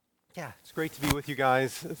Yeah, it's great to be with you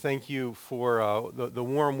guys. Thank you for the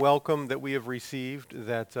warm welcome that we have received,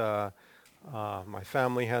 that my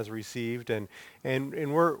family has received, and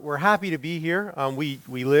we're happy to be here. We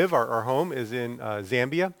live, our home is in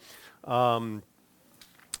Zambia. Um,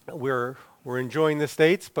 we're enjoying the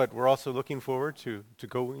States, but we're also looking forward to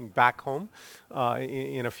going back home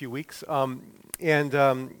in a few weeks.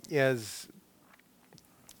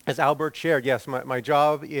 As Albert shared, yes, my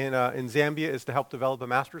job in Zambia is to help develop a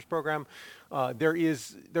master's program. There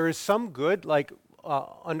is some good, like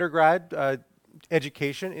undergrad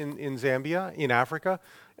education in Zambia, in Africa,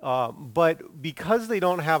 but because they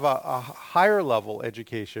don't have a higher level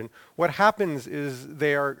education, what happens is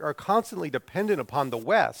they are constantly dependent upon the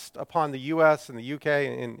West, upon the U.S. and the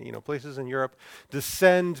U.K. and places in Europe to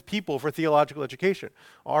send people for theological education.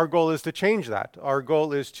 Our goal is to change that. Our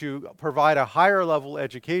goal is to provide a higher level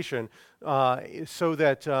education so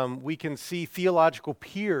that we can see theological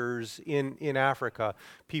peers in Africa,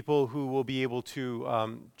 people who will be able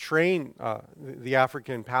to train the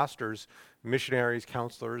African pastors, missionaries,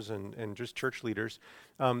 counselors, and just church leaders.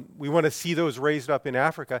 We want to see those raised up in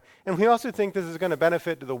Africa. And we also think this is going to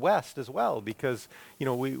benefit the West as well, because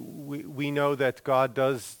we know that God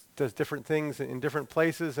does different things in different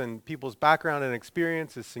places, and people's background and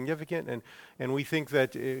experience is significant, and we think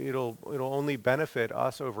that it'll only benefit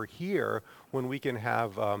us over here when we can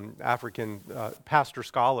have African pastor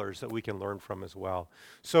scholars that we can learn from as well.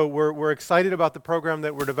 So we're excited about the program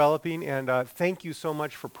that we're developing, and thank you so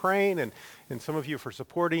much for praying, and some of you for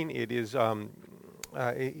supporting. It is a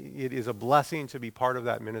blessing to be part of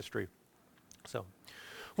that ministry. So.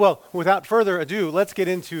 Well, without further ado, let's get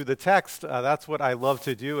into the text. That's what I love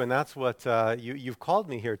to do, and that's what you've called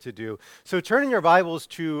me here to do. So turn in your Bibles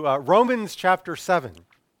to Romans chapter 7.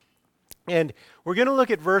 And we're going to look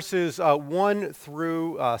at verses 1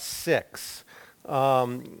 through 6.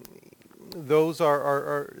 Those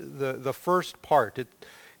are the first part. It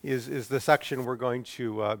is the section we're going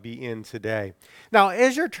to be in today. Now,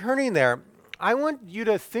 as you're turning there, I want you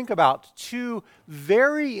to think about two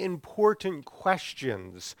very important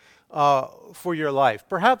questions for your life.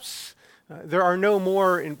 Perhaps there are no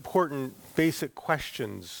more important basic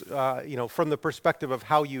questions, from the perspective of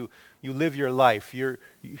how you live your life,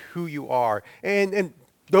 who you are. And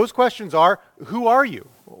those questions are, who are you?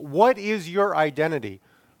 What is your identity?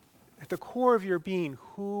 At the core of your being,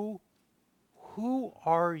 who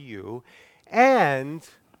are you? And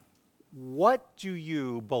what do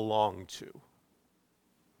you belong to?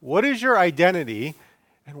 What is your identity,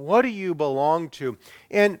 and what do you belong to?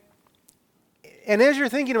 And as you're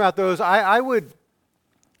thinking about those, I would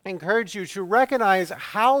encourage you to recognize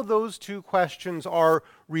how those two questions are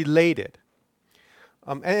related.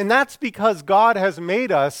 And that's because God has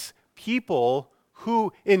made us people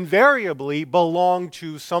who invariably belong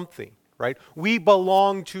to something, right? We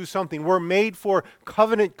belong to something. We're made for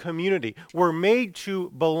covenant community. We're made to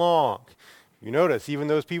belong. You notice, even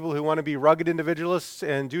those people who want to be rugged individualists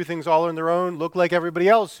and do things all on their own look like everybody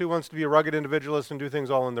else who wants to be a rugged individualist and do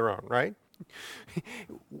things all on their own, right?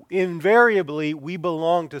 Invariably, we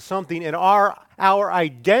belong to something, and our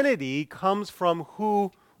identity comes from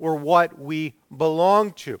who or what we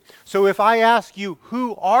belong to. So if I ask you,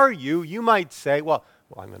 who are you? You might say, well,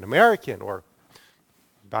 I'm an American, or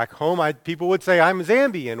back home, people would say, I'm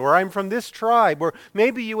Zambian, or I'm from this tribe, or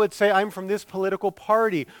maybe you would say, I'm from this political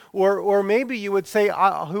party, or maybe you would say,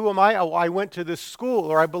 who am I? Oh, I went to this school,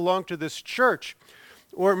 or I belong to this church.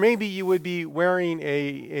 Or maybe you would be wearing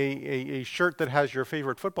a shirt that has your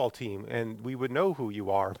favorite football team, and we would know who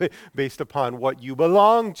you are based upon what you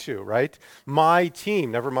belong to, right? My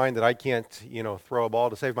team, never mind that I can't, throw a ball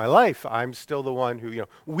to save my life. I'm still the one who,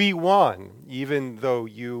 we won, even though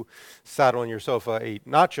you sat on your sofa, ate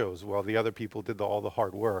nachos while the other people did all the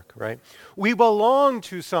hard work, right? We belong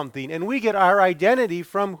to something, and we get our identity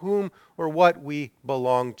from whom or what we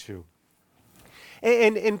belong to.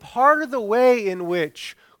 And part of the way in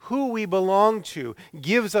which who we belong to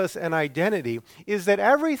gives us an identity is that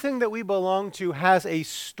everything that we belong to has a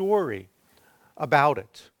story about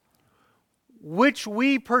it, which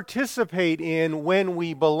we participate in when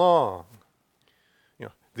we belong.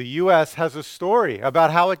 The U.S. has a story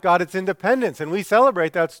about how it got its independence, and we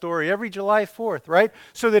celebrate that story every July 4th, right?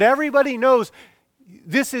 So that everybody knows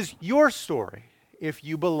this is your story if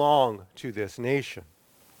you belong to this nation.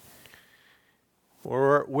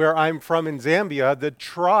 Or where I'm from in Zambia, the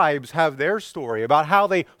tribes have their story about how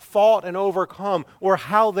they fought and overcome, or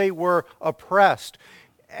how they were oppressed.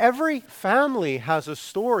 Every family has a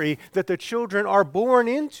story that the children are born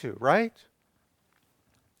into, right?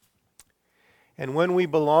 And when we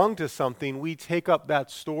belong to something, we take up that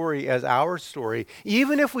story as our story,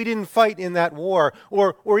 even if we didn't fight in that war,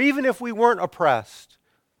 or even if we weren't oppressed.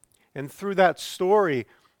 And through that story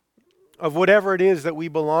of whatever it is that we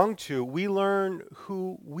belong to, we learn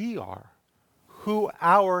who we are, who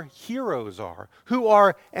our heroes are, who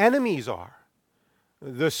our enemies are.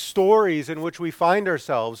 The stories in which we find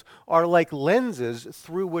ourselves are like lenses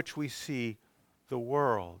through which we see the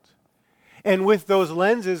world. And with those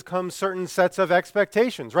lenses come certain sets of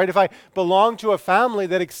expectations, right? If I belong to a family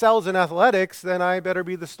that excels in athletics, then I better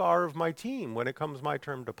be the star of my team when it comes my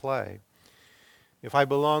turn to play. If I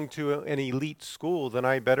belong to an elite school, then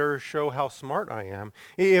I better show how smart I am.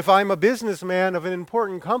 If I'm a businessman of an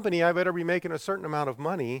important company, I better be making a certain amount of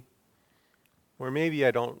money, or maybe I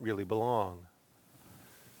don't really belong.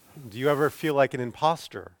 Do you ever feel like an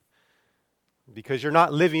imposter because you're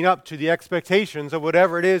not living up to the expectations of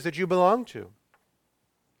whatever it is that you belong to?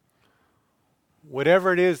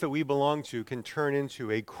 Whatever it is that we belong to can turn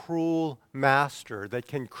into a cruel master that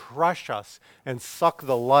can crush us and suck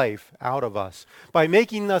the life out of us by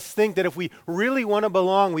making us think that if we really want to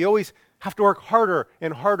belong, we always have to work harder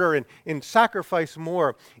and harder and sacrifice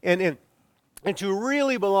more. And to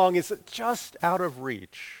really belong is just out of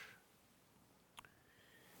reach.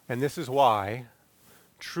 And this is why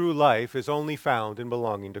true life is only found in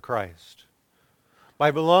belonging to Christ.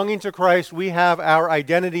 By belonging to Christ, we have our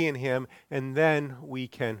identity in Him, and then we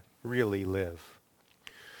can really live.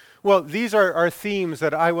 Well, these are themes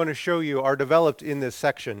that I want to show you are developed in this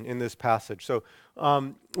section, in this passage. So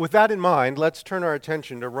with that in mind, let's turn our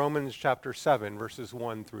attention to Romans chapter 7, verses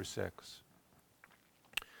 1 through 6.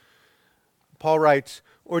 Paul writes,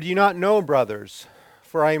 "Or do you not know, brothers,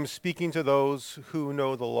 for I am speaking to those who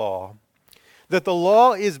know the law, that the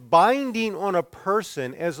law is binding on a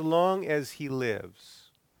person as long as he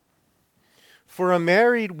lives. For a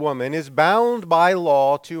married woman is bound by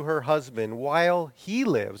law to her husband while he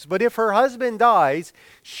lives. But if her husband dies,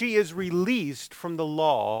 she is released from the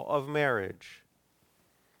law of marriage.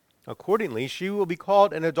 Accordingly, she will be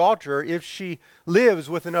called an adulterer if she lives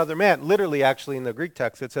with another man." Literally, actually, in the Greek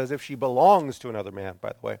text, it says if she belongs to another man,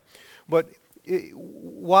 by the way. But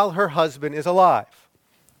while her husband is alive.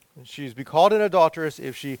 She's be called an adulteress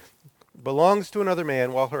if she belongs to another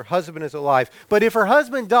man while her husband is alive. But if her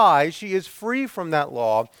husband dies, she is free from that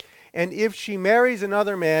law. And if she marries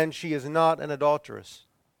another man, she is not an adulteress.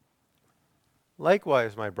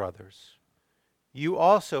 Likewise, my brothers, you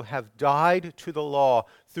also have died to the law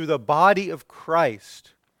through the body of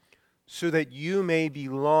Christ, so that you may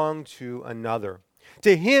belong to another,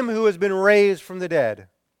 to Him who has been raised from the dead,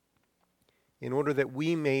 in order that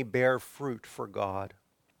we may bear fruit for God.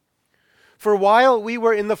 For while we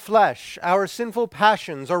were in the flesh, our sinful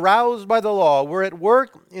passions, aroused by the law, were at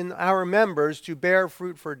work in our members to bear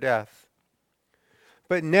fruit for death.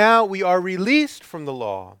 But now we are released from the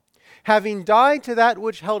law, having died to that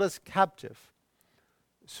which held us captive,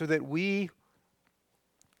 so that we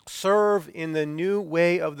serve in the new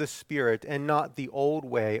way of the Spirit and not the old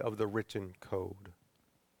way of the written code.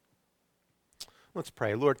 Let's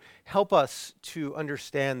pray. Lord, help us to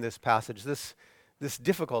understand this passage, this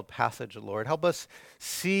difficult passage, Lord. Help us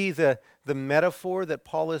see the metaphor that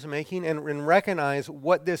Paul is making and recognize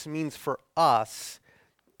what this means for us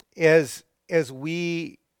as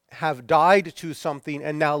we have died to something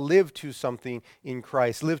and now live to something in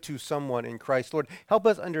Christ, live to someone in Christ. Lord, help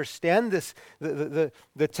us understand this, the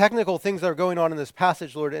technical things that are going on in this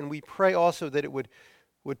passage, Lord, and we pray also that it would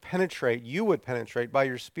penetrate, you would penetrate by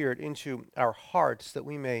your Spirit into our hearts, that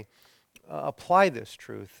we may apply this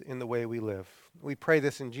truth in the way we live. We pray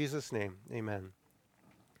this in Jesus' name. Amen.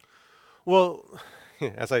 Well,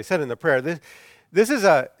 as I said in the prayer, this is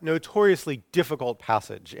a notoriously difficult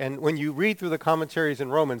passage. And when you read through the commentaries in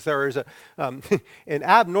Romans, there is an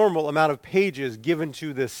abnormal amount of pages given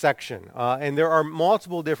to this section. And there are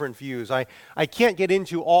multiple different views. I can't get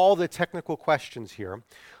into all the technical questions here.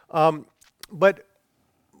 But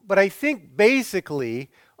I think basically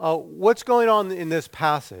what's going on in this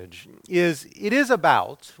passage is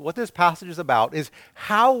what this passage is about is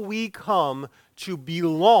how we come to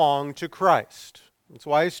belong to Christ. That's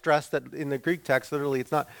why I stress that in the Greek text, literally,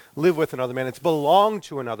 it's not live with another man, it's belong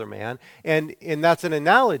to another man. And that's an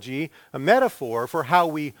analogy, a metaphor for how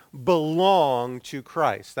we belong to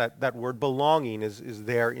Christ. That word belonging is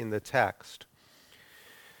there in the text.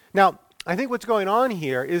 Now, I think what's going on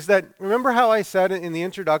here is that, remember how I said in the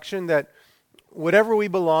introduction that whatever we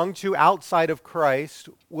belong to outside of Christ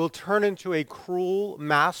will turn into a cruel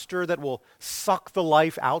master that will suck the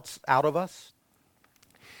life out of us?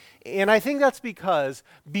 And I think that's because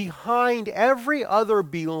behind every other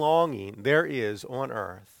belonging there is on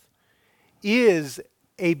earth is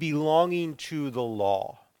a belonging to the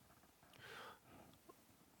law.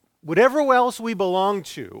 Whatever else we belong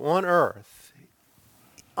to on earth,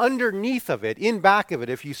 underneath of it, in back of it,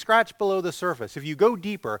 if you scratch below the surface, if you go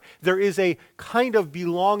deeper, there is a kind of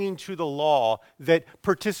belonging to the law that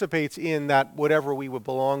participates in that whatever we would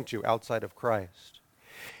belong to outside of Christ.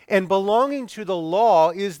 And belonging to the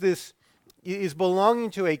law is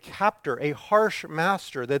belonging to a captor, a harsh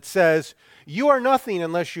master that says, you are nothing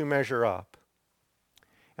unless you measure up.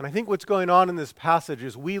 And I think what's going on in this passage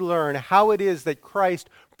is we learn how it is that Christ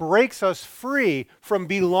breaks us free from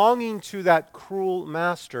belonging to that cruel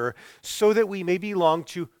master so that we may belong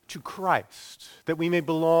to Christ, that we may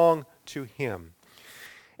belong to him.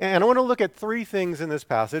 And I want to look at three things in this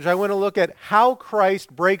passage. I want to look at how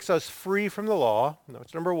Christ breaks us free from the law.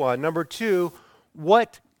 That's number one. Number two,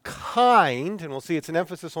 what kind, and we'll see it's an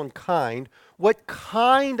emphasis on kind, what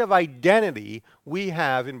kind of identity we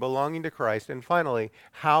have in belonging to Christ, and finally,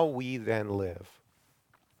 how we then live.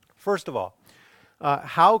 First of all,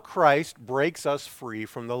 how Christ breaks us free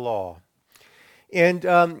from the law. And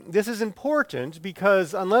this is important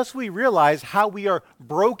because unless we realize how we are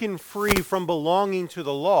broken free from belonging to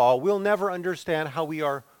the law, we'll never understand how we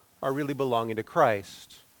are really belonging to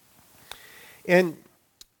Christ. And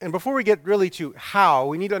before we get really to how,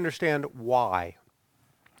 we need to understand why.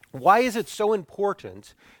 Why is it so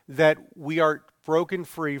important that we are broken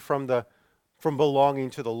free from belonging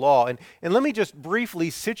to the law? And let me just briefly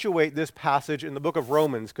situate this passage in the book of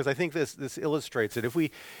Romans, because I think this illustrates it. If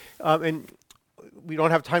we we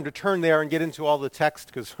don't have time to turn there and get into all the text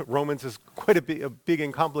because Romans is quite a big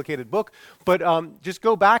and complicated book, but just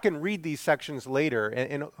go back and read these sections later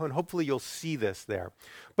and hopefully you'll see this there.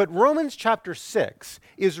 But Romans chapter 6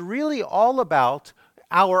 is really all about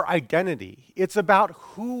our identity. It's about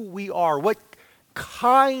who we are, what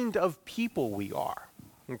kind of people we are,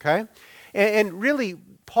 okay? And really,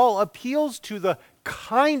 Paul appeals to the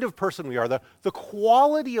kind of person we are, the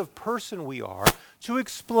quality of person we are, to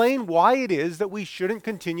explain why it is that we shouldn't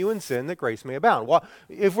continue in sin that grace may abound. Well,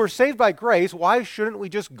 if we're saved by grace, why shouldn't we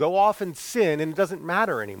just go off and sin and it doesn't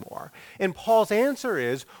matter anymore? And Paul's answer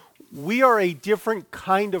is, we are a different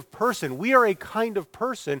kind of person. We are a kind of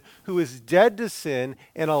person who is dead to sin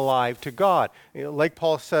and alive to God. Like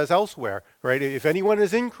Paul says elsewhere, right? If anyone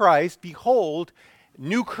is in Christ, behold,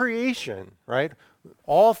 new creation, right?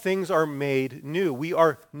 All things are made new. We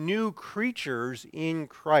are new creatures in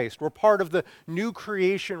Christ. We're part of the new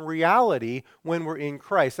creation reality when we're in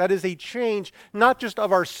Christ. That is a change not just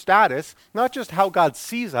of our status, not just how God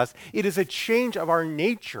sees us. It is a change of our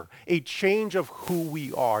nature, a change of who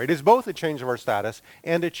we are. It is both a change of our status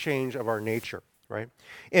and a change of our nature, right?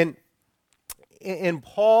 And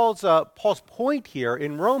Paul's point here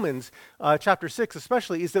in Romans chapter 6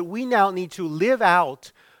 especially is that we now need to live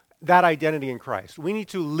out that identity in Christ. We need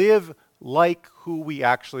to live like who we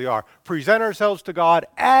actually are. Present ourselves to God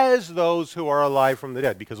as those who are alive from the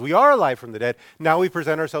dead. Because we are alive from the dead, now we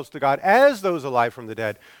present ourselves to God as those alive from the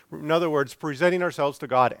dead. In other words, presenting ourselves to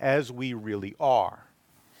God as we really are.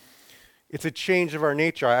 It's a change of our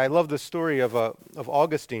nature. I love the story of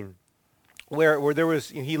Augustine, where there was,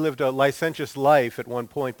 he lived a licentious life at one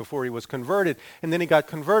point before he was converted, and then he got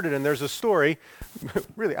converted, and there's a story,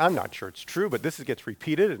 really, I'm not sure it's true, but this gets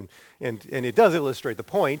repeated, and it does illustrate the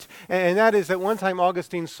point, and that is that one time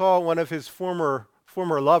Augustine saw one of his former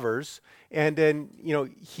lovers, and then,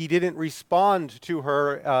 he didn't respond to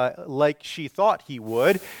her like she thought he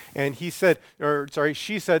would, and she said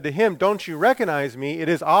to him, "Don't you recognize me? It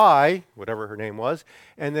is I," whatever her name was,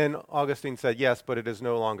 and then Augustine said, "Yes, but it is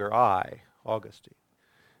no longer I, Augustine."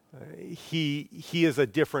 He is a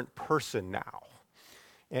different person now.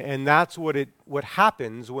 And that's what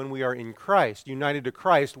happens when we are in Christ. United to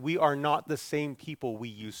Christ, we are not the same people we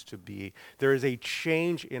used to be. There is a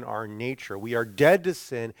change in our nature. We are dead to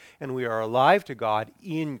sin and we are alive to God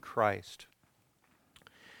in Christ.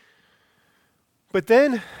 But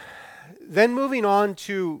then moving on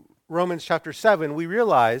to Romans chapter 7, we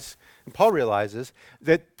realize, and Paul realizes,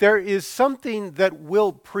 that there is something that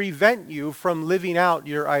will prevent you from living out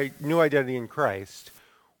your new identity in Christ,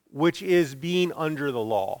 which is being under the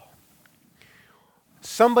law.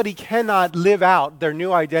 Somebody cannot live out their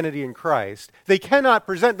new identity in Christ. They cannot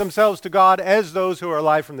present themselves to God as those who are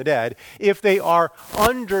alive from the dead if they are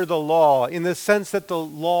under the law, in the sense that the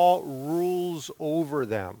law rules over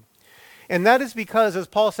them. And that is because, as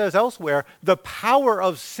Paul says elsewhere, the power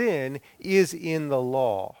of sin is in the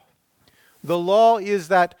law. The law is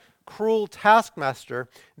that cruel taskmaster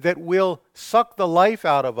that will suck the life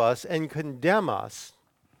out of us and condemn us.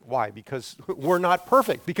 Why? Because we're not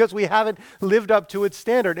perfect, because we haven't lived up to its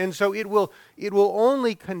standard. And so it will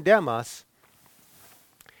only condemn us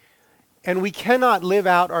And we cannot live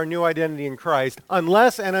out our new identity in Christ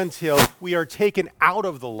unless and until we are taken out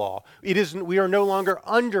of the law. We are no longer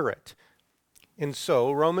under it. And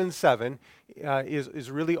so Romans 7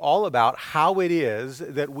 is really all about how it is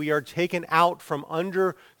that we are taken out from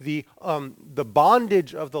under the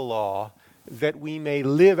bondage of the law, that we may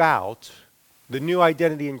live out the new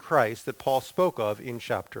identity in Christ that Paul spoke of in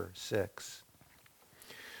chapter 6.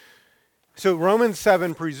 So Romans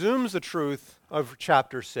 7 presumes the truth of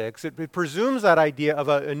chapter 6. It presumes that idea of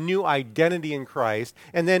a new identity in Christ,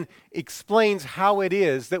 and then explains how it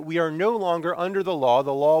is that we are no longer under the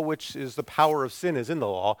law which is the power of sin is in the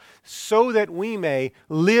law, so that we may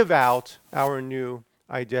live out our new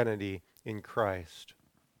identity in Christ.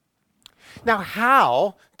 Now,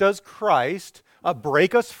 how does Christ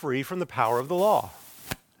break us free from the power of the law?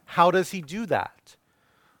 How does he do that?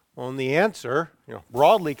 Well, and the answer,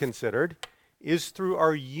 broadly considered, is through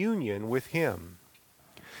our union with him.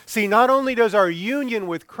 See, not only does our union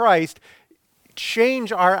with Christ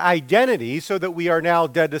change our identity so that we are now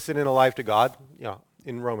dead to sin and alive to God,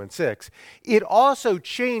 in Romans 6, it also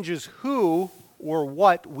changes who or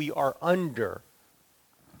what we are under,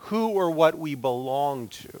 who or what we belong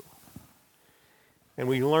to. And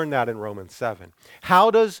we learn that in Romans 7.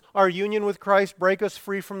 How does our union with Christ break us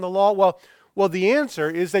free from the law? Well, the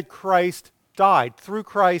answer is that Christ died through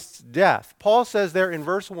Christ's death. Paul says there in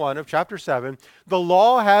verse 1 of chapter 7, the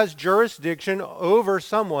law has jurisdiction over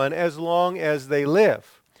someone as long as they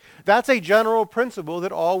live. That's a general principle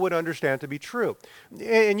that all would understand to be true.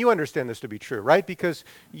 And you understand this to be true, right? Because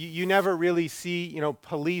you never really see,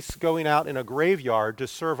 police going out in a graveyard to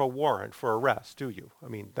serve a warrant for arrest, do you? I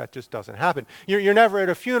mean, that just doesn't happen. You're never at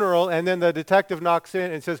a funeral and then the detective knocks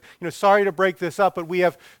in and says, sorry to break this up, but we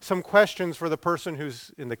have some questions for the person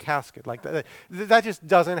who's in the casket. Like that. That just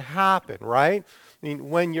doesn't happen, right? I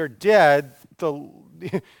mean, when you're dead,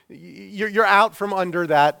 you're out from under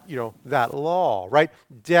that, that law, right?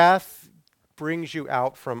 Death brings you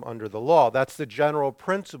out from under the law. That's the general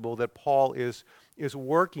principle that Paul is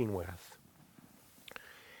working with.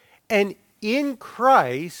 And in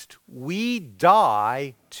Christ, we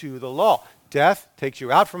die to the law. Death takes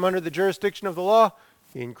you out from under the jurisdiction of the law.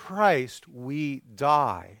 In Christ, we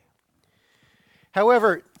die.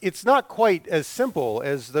 However, it's not quite as simple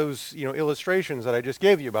as those illustrations that I just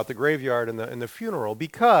gave you about the graveyard and the funeral,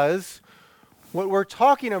 because what we're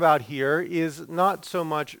talking about here is not so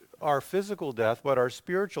much our physical death, but our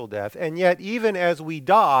spiritual death. And yet, even as we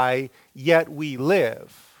die, yet we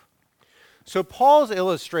live. So Paul's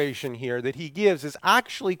illustration here that he gives is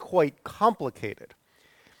actually quite complicated.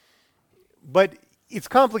 But it's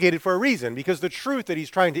complicated for a reason, because the truth that he's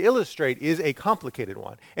trying to illustrate is a complicated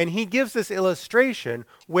one. And he gives this illustration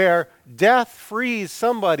where death frees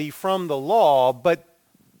somebody from the law, but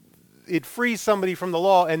it frees somebody from the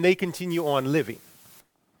law and they continue on living.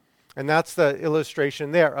 And that's the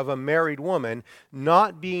illustration there of a married woman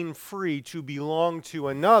not being free to belong to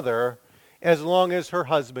another as long as her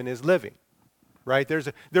husband is living. Right? There's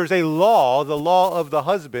a law, the law of the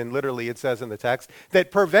husband, literally it says in the text, that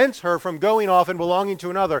prevents her from going off and belonging to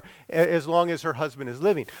another as long as her husband is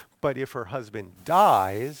living. But if her husband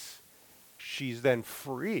dies, she's then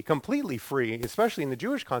free, completely free, especially in the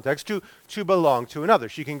Jewish context, to belong to another.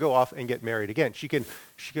 She can go off and get married again. She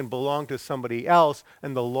can belong to somebody else,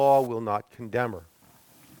 and the law will not condemn her.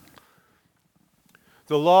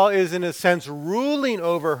 The law is, in a sense, ruling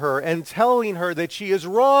over her and telling her that she is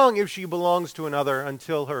wrong if she belongs to another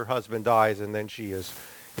until her husband dies, and then she is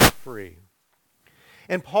free.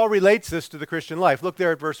 And Paul relates this to the Christian life. Look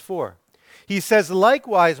there at verse 4. He says,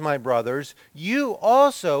 likewise, my brothers, you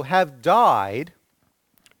also have died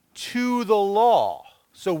to the law.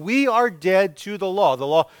 So we are dead to the law. The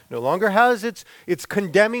law no longer has its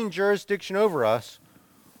condemning jurisdiction over us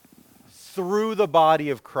through the body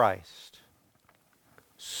of Christ,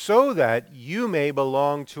 so that you may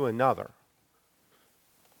belong to another.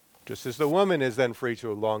 Just as the woman is then free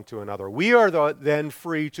to belong to another, we are then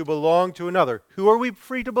free to belong to another. Who are we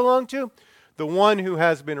free to belong to? The one who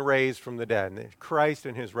has been raised from the dead, Christ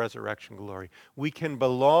in his resurrection glory. We can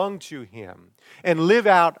belong to him and live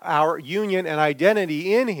out our union and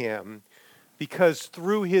identity in him, because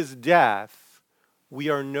through his death, we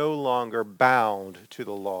are no longer bound to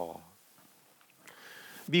the law.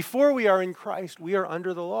 Before we are in Christ, we are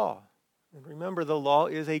under the law. And remember, the law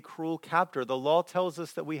is a cruel captor. The law tells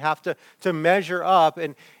us that we have to measure up,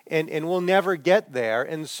 and we'll never get there,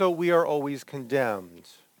 and so we are always condemned.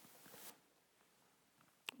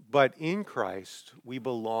 But in Christ, we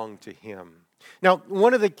belong to him. Now,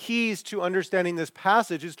 one of the keys to understanding this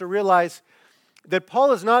passage is to realize that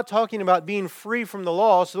Paul is not talking about being free from the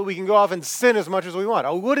law so that we can go off and sin as much as we want.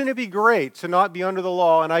 Oh, wouldn't it be great to not be under the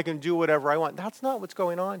law and I can do whatever I want? That's not what's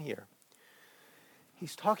going on here.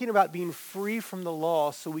 He's talking about being free from the law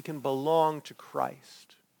so we can belong to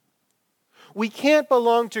Christ. We can't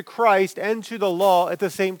belong to Christ and to the law at the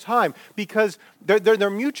same time because they're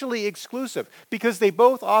mutually exclusive, because they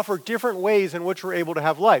both offer different ways in which we're able to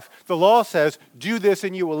have life. The law says, do this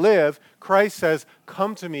and you will live. Christ says,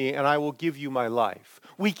 come to me and I will give you my life.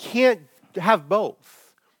 We can't have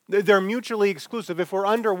both. They're mutually exclusive. If we're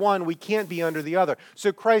under one, we can't be under the other.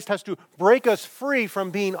 So Christ has to break us free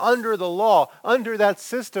from being under the law, under that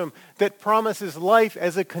system that promises life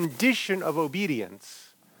as a condition of obedience,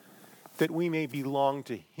 that we may belong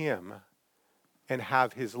to Him and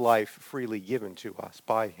have His life freely given to us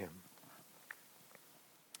by Him.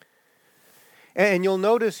 And you'll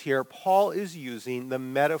notice here, Paul is using the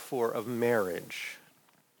metaphor of marriage.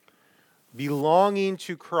 Belonging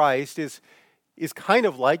to Christ is kind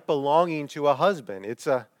of like belonging to a husband. It's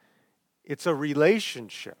a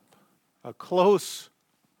relationship, a close,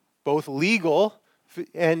 both legal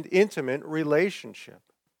and intimate relationship.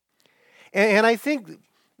 And I think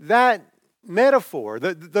that metaphor,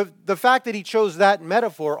 the fact that he chose that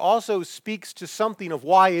metaphor also speaks to something of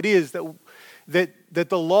why it is that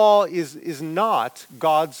the law is not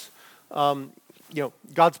God's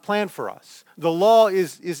God's plan for us. The law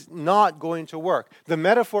is not going to work. The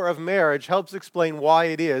metaphor of marriage helps explain why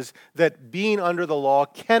it is that being under the law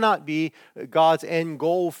cannot be God's end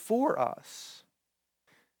goal for us.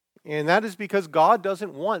 And that is because God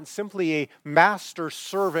doesn't want simply a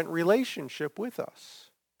master-servant relationship with us.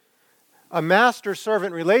 A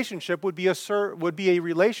master-servant relationship would be a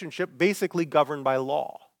relationship basically governed by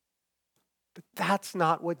law. But that's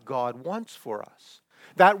not what God wants for us.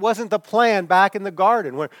 That wasn't the plan back in the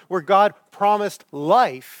garden where God promised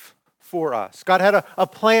life for us. God had a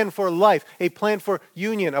plan for life, a plan for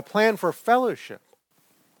union, a plan for fellowship.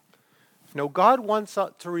 No, God wants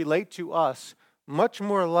to relate to us much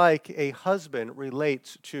more like a husband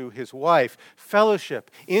relates to his wife.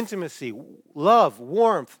 Fellowship, intimacy, love,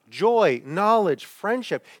 warmth, joy, knowledge,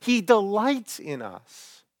 friendship. He delights in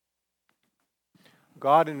us.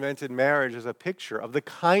 God invented marriage as a picture of the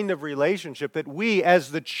kind of relationship that we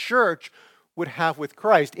as the church would have with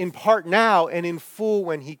Christ, in part now and in full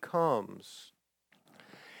when He comes.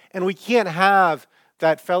 And we can't have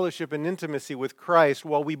that fellowship and intimacy with Christ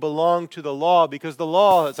while we belong to the law, because the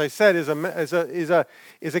law, as I said, is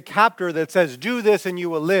a captor that says, do this and you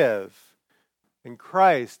will live. And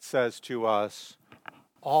Christ says to us,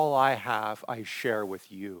 all I have, I share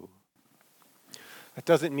with you. That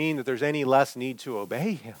doesn't mean that there's any less need to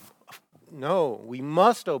obey Him. No, we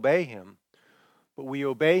must obey Him, but we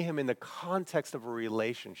obey Him in the context of a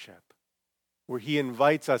relationship where He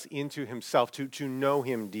invites us into Himself to know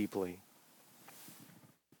Him deeply.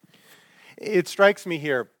 It strikes me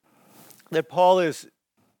here that Paul is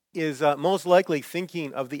most likely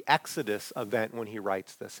thinking of the Exodus event when he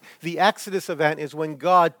writes this. The Exodus event is when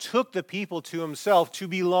God took the people to Himself to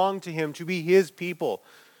belong to Him, to be His people.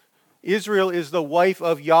 Israel is the wife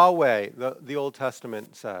of Yahweh, the Old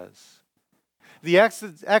Testament says. The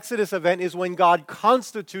Exodus event is when God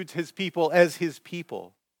constitutes His people as His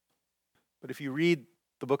people. But if you read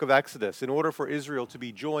the book of Exodus, in order for Israel to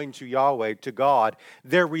be joined to Yahweh, to God,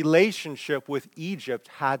 their relationship with Egypt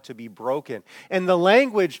had to be broken. And the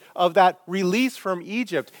language of that release from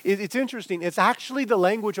Egypt, it's interesting. It's actually the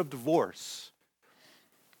language of divorce.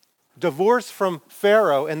 Divorce from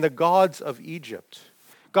Pharaoh and the gods of Egypt.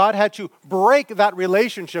 God had to break that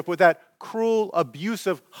relationship with that cruel,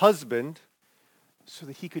 abusive husband so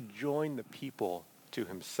that He could join the people to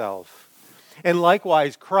Himself. And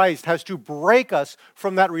likewise, Christ has to break us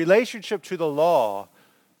from that relationship to the law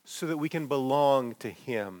so that we can belong to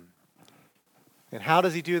Him. And how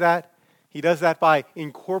does He do that? He does that by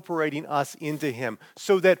incorporating us into Him,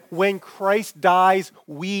 so that when Christ dies,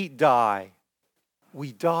 we die.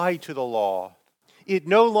 We die to the law. It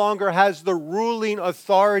no longer has the ruling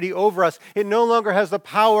authority over us. It no longer has the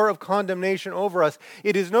power of condemnation over us.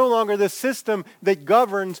 It is no longer the system that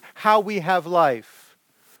governs how we have life.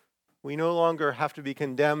 We no longer have to be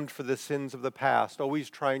condemned for the sins of the past, always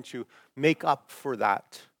trying to make up for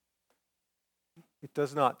that. It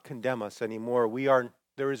does not condemn us anymore.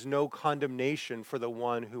 There is no condemnation for the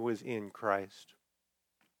one who is in Christ.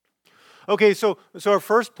 Okay, so our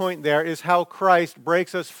first point there is how Christ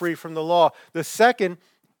breaks us free from the law. The second,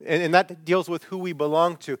 and that deals with who we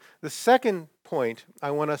belong to. The second point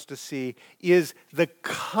I want us to see is the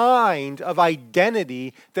kind of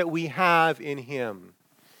identity that we have in Him.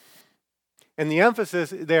 And the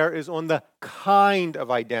emphasis there is on the kind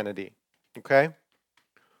of identity. Okay?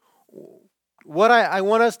 What I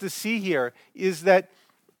want us to see here is that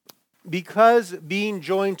because being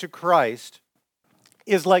joined to Christ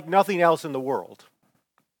is like nothing else in the world,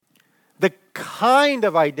 the kind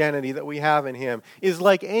of identity that we have in him is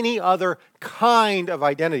like any other kind of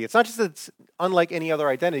identity. It's not just that it's unlike any other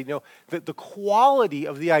identity. No, the quality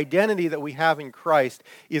of the identity that we have in Christ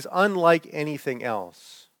is unlike anything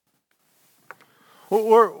else.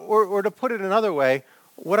 Or to put it another way,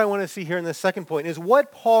 what I want to see here in the second point is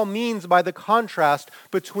what Paul means by the contrast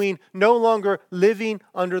between no longer living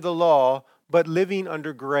under the law, but living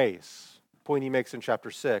under grace. Point he makes in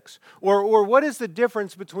chapter 6. Or what is the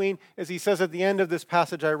difference between, as he says at the end of this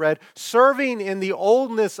passage I read, serving in the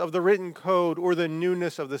oldness of the written code or the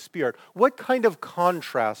newness of the Spirit? What kind of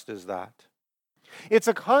contrast is that? It's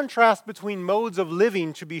a contrast between modes of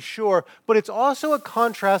living, to be sure, but it's also a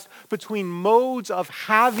contrast between modes of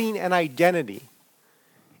having an identity.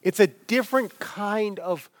 It's a different kind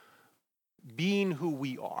of being who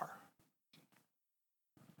we are.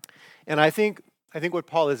 And I think what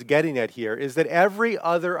Paul is getting at here is that every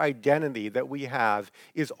other identity that we have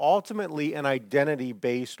is ultimately an identity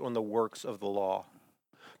based on the works of the law.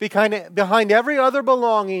 Behind every other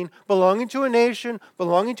belonging to a nation,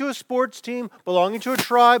 belonging to a sports team, belonging to a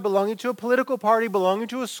tribe, belonging to a political party, belonging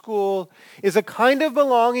to a school, is a kind of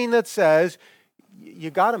belonging that says, you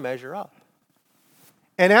got to measure up.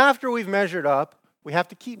 And after we've measured up, we have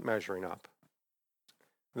to keep measuring up.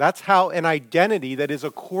 That's how an identity that is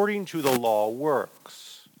according to the law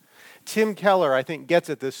works. Tim Keller, I think, gets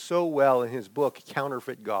at this so well in his book,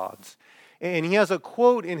 Counterfeit Gods. And he has a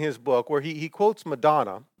quote in his book where he quotes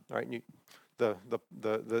Madonna, right?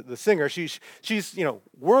 The singer. She's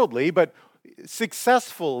worldly, but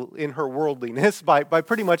successful in her worldliness by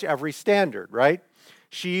pretty much every standard, right?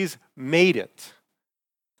 She's made it.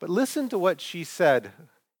 But listen to what she said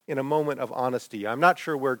in a moment of honesty. I'm not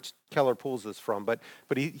sure where Keller pulls this from, but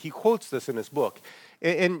he quotes this in his book.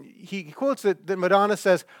 And he quotes that Madonna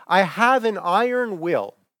says, "I have an iron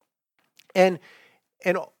will, and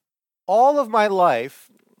all of my life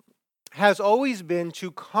has always been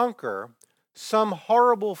to conquer some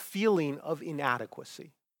horrible feeling of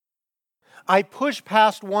inadequacy. I push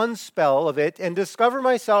past one spell of it and discover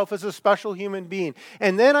myself as a special human being.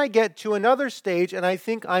 And then I get to another stage and I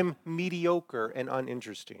think I'm mediocre and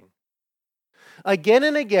uninteresting. Again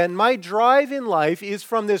and again, my drive in life is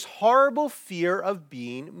from this horrible fear of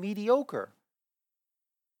being mediocre.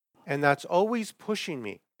 And that's always pushing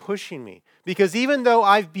me. Because even though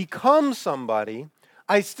I've become somebody,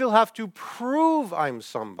 I still have to prove I'm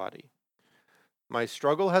somebody. My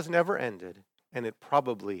struggle has never ended, and it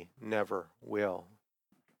probably never will."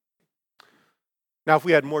 Now, if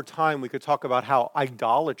we had more time, we could talk about how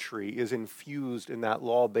idolatry is infused in that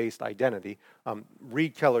law-based identity.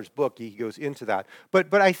 Read Keller's book, he goes into that.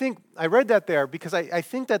 But I think, I read that there because I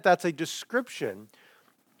think that that's a description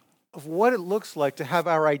of what it looks like to have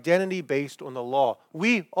our identity based on the law.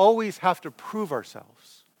 We always have to prove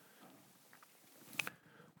ourselves.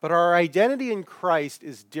 But our identity in Christ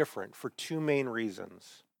is different for two main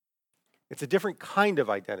reasons. It's a different kind of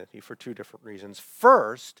identity for two different reasons.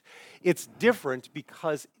 First, it's different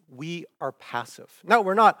because we are passive. Now,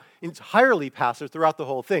 we're not entirely passive throughout the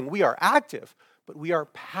whole thing. We are active, but we are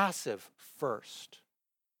passive first.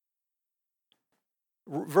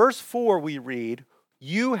 Verse 4 we read,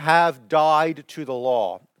 "You have died to the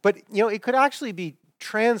law." But, it could actually be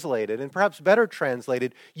translated, and perhaps better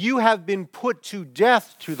translated, "You have been put to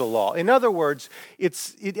death to the law." In other words,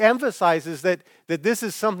 it emphasizes that this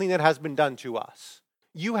is something that has been done to us.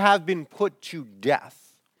 You have been put to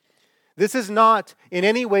death. This is not in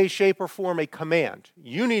any way, shape, or form a command.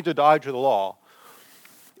 You need to die to the law.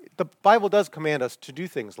 The Bible does command us to do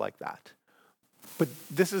things like that. But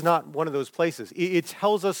this is not one of those places. It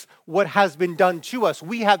tells us what has been done to us.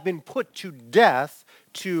 We have been put to death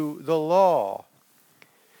to the law.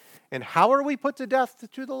 And how are we put to death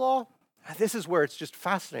to the law? This is where it's just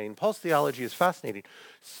fascinating. Paul's theology is fascinating.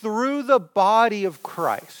 Through the body of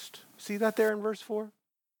Christ. See that there in verse 4?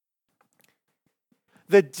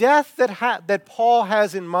 The death that Paul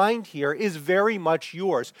has in mind here is very much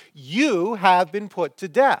yours. You have been put to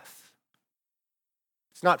death.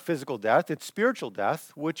 It's not physical death, it's spiritual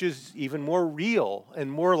death, which is even more real and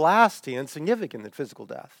more lasting and significant than physical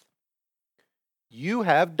death. You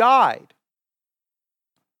have died.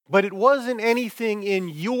 But it wasn't anything in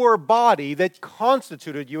your body that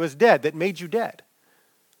constituted you as dead, that made you dead.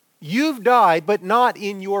 You've died, but not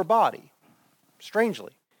in your body.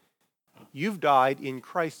 Strangely, you've died in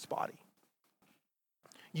Christ's body.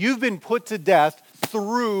 You've been put to death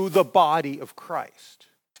through the body of Christ.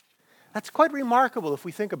 That's quite remarkable if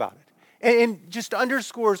we think about it. And just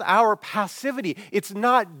underscores our passivity. It's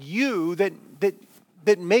not you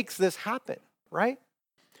that makes this happen, right?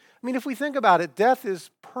 I mean, if we think about it, death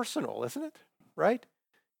is personal, isn't it? Right?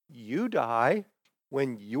 You die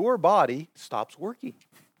when your body stops working.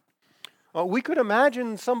 We could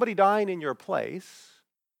imagine somebody dying in your place,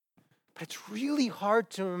 but it's really hard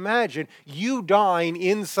to imagine you dying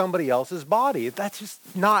in somebody else's body. That's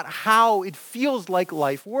just not how it feels like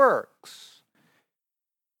life works.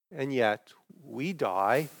 And yet, we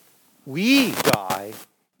die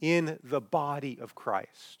in the body of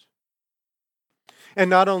Christ. And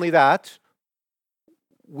not only that,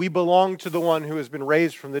 we belong to the one who has been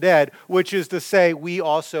raised from the dead, which is to say we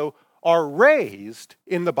also are raised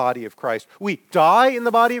in the body of Christ. We die in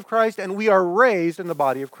the body of Christ and we are raised in the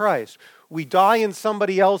body of Christ. We die in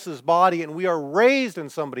somebody else's body and we are raised in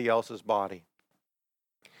somebody else's body.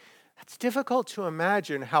 It's difficult to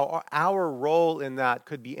imagine how our role in that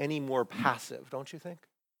could be any more passive, don't you think?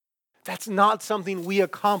 That's not something we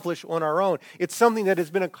accomplish on our own. It's something that has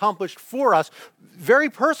been accomplished for us, very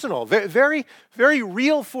personal, very, very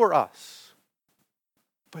real for us,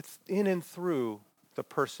 but in and through the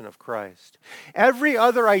person of Christ. Every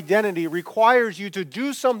other identity requires you to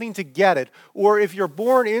do something to get it, or if you're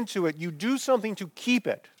born into it, you do something to keep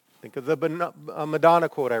it. Think of the Madonna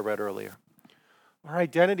quote I read earlier. Our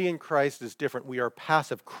identity in Christ is different. We are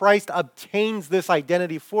passive. Christ obtains this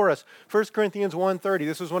identity for us. 1 Corinthians 1:30,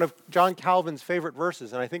 this was one of John Calvin's favorite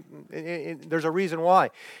verses, and I think there's a reason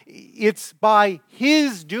why. It's by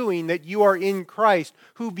his doing that you are in Christ,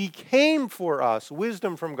 who became for us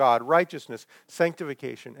wisdom from God, righteousness,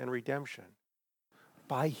 sanctification, and redemption.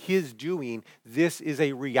 By his doing, this is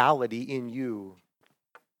a reality in you.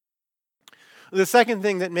 The second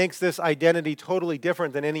thing that makes this identity totally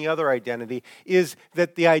different than any other identity is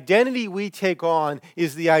that the identity we take on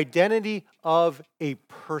is the identity of a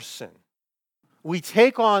person. We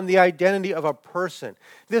take on the identity of a person.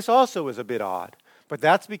 This also is a bit odd, but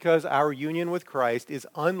that's because our union with Christ is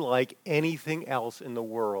unlike anything else in the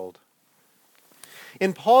world.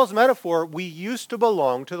 In Paul's metaphor, we used to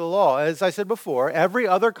belong to the law. As I said before, every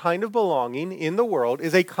other kind of belonging in the world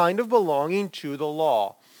is a kind of belonging to the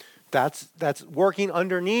law. That's working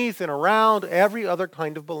underneath and around every other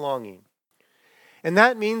kind of belonging. And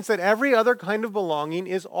that means that every other kind of belonging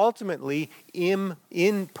is ultimately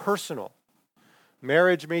impersonal.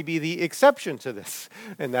 Marriage may be the exception to this,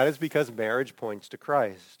 and that is because marriage points to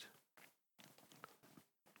Christ.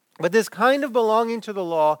 But this kind of belonging to the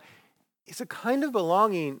law is a kind of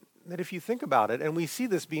belonging that, if you think about it, and we see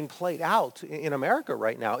this being played out in America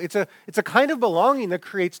right now, it's a kind of belonging that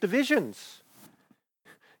creates divisions.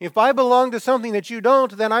 If I belong to something that you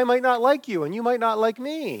don't, then I might not like you and you might not like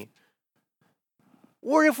me.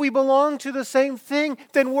 Or if we belong to the same thing,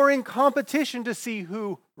 then we're in competition to see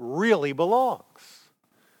who really belongs,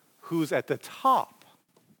 who's at the top.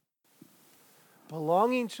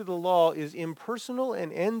 Belonging to the law is impersonal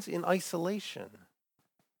and ends in isolation.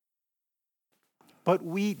 But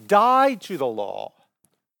we die to the law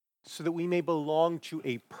so that we may belong to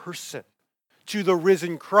a person, to the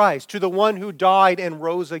risen Christ, to the one who died and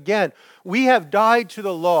rose again. We have died to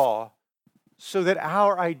the law so that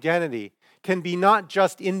our identity can be not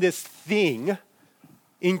just in this thing,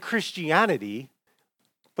 in Christianity,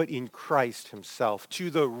 but in Christ himself. To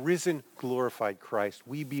the risen, glorified Christ,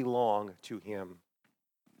 we belong to him.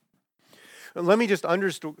 Let me just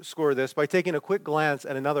underscore this by taking a quick glance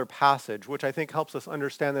at another passage, which I think helps us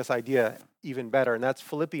understand this idea even better, and that's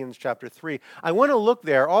Philippians chapter 3. I want to look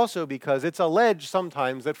there also because it's alleged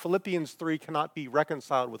sometimes that Philippians 3 cannot be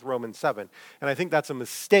reconciled with Romans 7, and I think that's a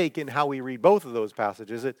mistake in how we read both of those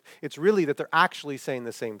passages. It's really that they're actually saying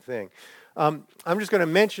the same thing. I'm just going to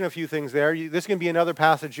mention a few things there. This can be another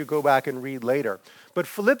passage you go back and read later. But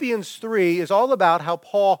Philippians 3 is all about how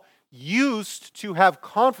Paul used to have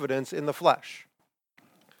confidence in the flesh.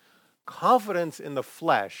 Confidence in the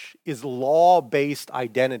flesh is law-based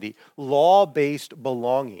identity, law-based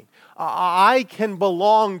belonging. I can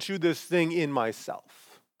belong to this thing in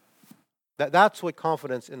myself. That's what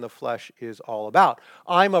confidence in the flesh is all about.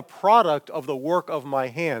 I'm a product of the work of my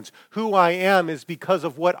hands. Who I am is because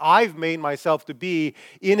of what I've made myself to be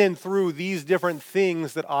in and through these different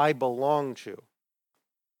things that I belong to.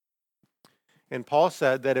 And Paul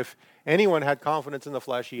said that if anyone had confidence in the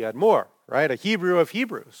flesh, he had more, right? A Hebrew of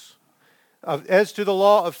Hebrews. As to the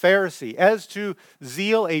law, of Pharisee. As to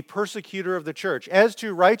zeal, a persecutor of the church. As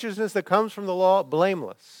to righteousness that comes from the law,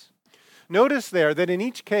 blameless. Notice there that in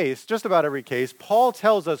each case, just about every case, Paul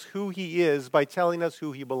tells us who he is by telling us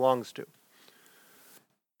who he belongs to.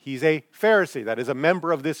 He's a Pharisee, that is a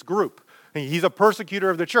member of this group. He's a persecutor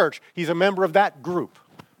of the church. He's a member of that group.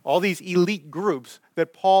 all these elite groups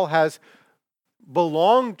that Paul has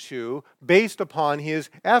belonged to based upon his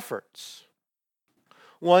efforts.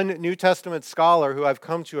 One New Testament scholar who I've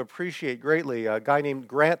come to appreciate greatly, a guy named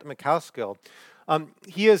Grant McCaskill,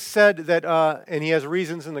 he has said that, and he has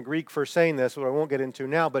reasons in the Greek for saying this, which I won't get into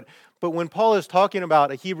now, but when Paul is talking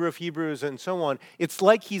about a Hebrew of Hebrews and so on, it's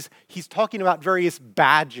like he's talking about various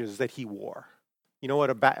badges that he wore. You know what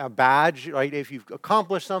a badge, right? If you've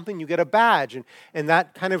accomplished something, you get a badge, and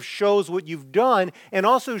that kind of shows what you've done and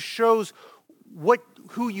also shows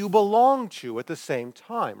who you belong to at the same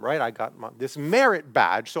time, right? I got this merit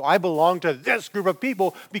badge, so I belong to this group of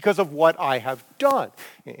people because of what I have done.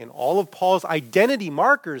 And all of Paul's identity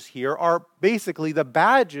markers here are basically the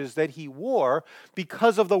badges that he wore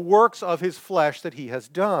because of the works of his flesh that he has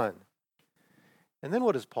done. And then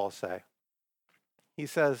what does Paul say? He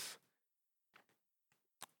says,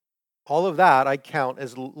 all of that I count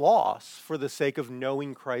as loss for the sake of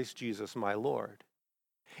knowing Christ Jesus my Lord.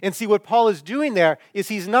 And see, what Paul is doing there is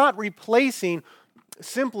he's not replacing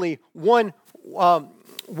simply one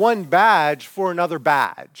badge for another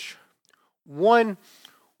badge. One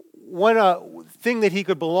thing that he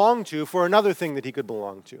could belong to for another thing that he could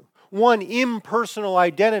belong to. One impersonal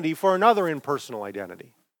identity for another impersonal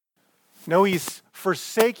identity. No, he's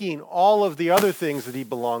forsaking all of the other things that he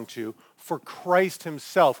belonged to for Christ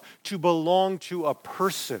himself, to belong to a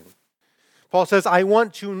person. Paul says, I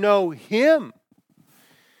want to know him.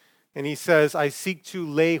 And he says, I seek to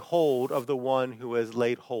lay hold of the one who has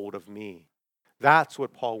laid hold of me. That's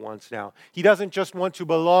what Paul wants now. He doesn't just want to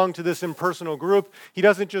belong to this impersonal group. He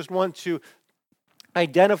doesn't just want to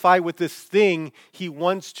identify with this thing. He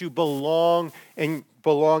wants to belong and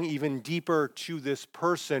belong even deeper to this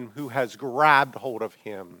person who has grabbed hold of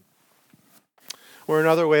him. Or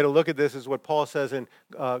another way to look at this is what Paul says in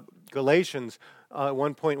Galatians,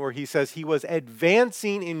 one point where he says, he was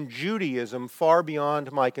advancing in Judaism far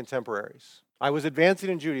beyond my contemporaries. I was advancing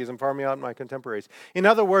in Judaism far beyond my contemporaries. In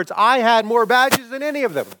other words, I had more badges than any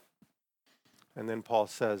of them. And then Paul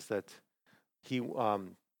says that he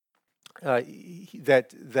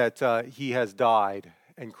has died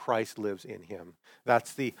and Christ lives in him.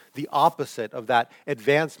 That's the opposite of that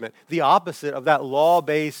advancement, the opposite of that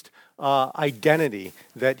law-based identity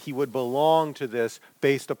that he would belong to this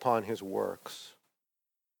based upon his works.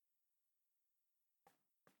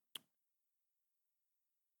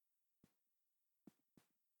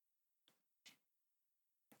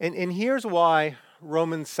 And here's why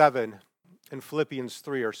Romans 7 and Philippians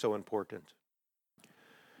 3 are so important.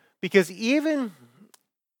 Because even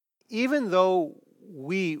though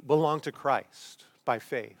we belong to Christ by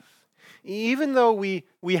faith, even though we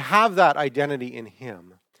have that identity in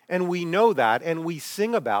him, and we know that, and we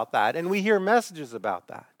sing about that, and we hear messages about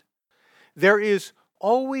that, there is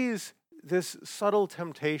always this subtle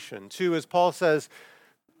temptation to, as Paul says,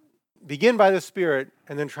 begin by the Spirit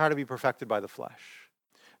and then try to be perfected by the flesh.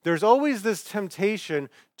 There's always this temptation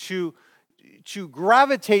to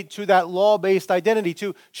gravitate to that law-based identity,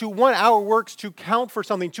 to want our works to count for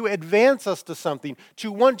something, to advance us to something,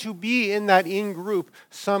 to want to be in that in-group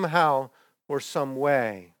somehow or some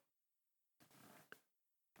way.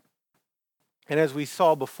 And as we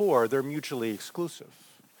saw before, they're mutually exclusive.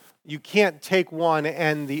 You can't take one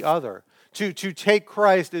and the other. To take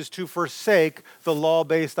Christ is to forsake the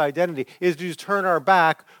law-based identity, is to turn our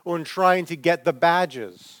back on trying to get the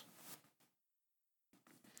badges.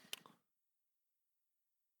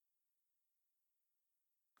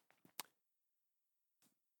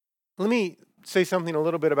 Let me say something a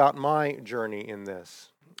little bit about my journey in this.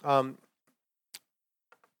 I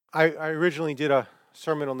originally did a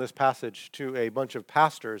sermon on this passage to a bunch of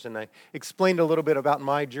pastors, and I explained a little bit about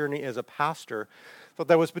my journey as a pastor. Thought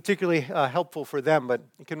that was particularly helpful for them, but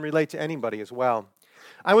it can relate to anybody as well.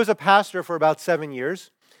 I was a pastor for about 7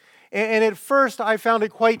 years, and at first I found it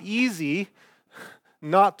quite easy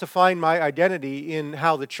not to find my identity in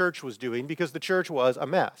how the church was doing, because the church was a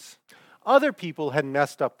mess. Other people had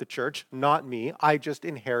messed up the church, not me. I just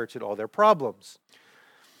inherited all their problems.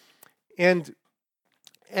 And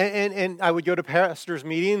I would go to pastors'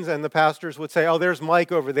 meetings, and the pastors would say, oh, there's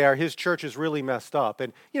Mike over there. His church is really messed up.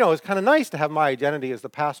 And, it's kind of nice to have my identity as the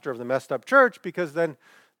pastor of the messed up church, because then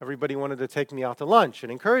everybody wanted to take me out to lunch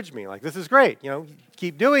and encourage me. Like, this is great.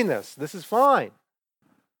 Keep doing this. This is fine.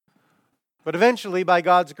 But eventually, by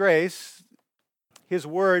God's grace, his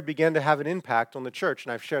word began to have an impact on the church.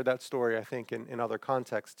 And I've shared that story, I think, in other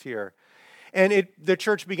contexts here. And the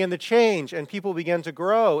church began to change, and people began to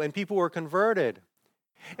grow, and people were converted.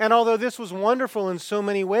 And although this was wonderful in so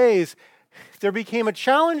many ways, there became a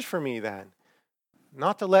challenge for me then,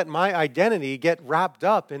 not to let my identity get wrapped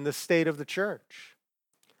up in the state of the church.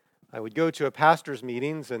 I would go to a pastor's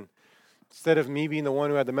meetings, and instead of me being the one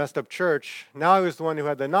who had the messed up church, now I was the one who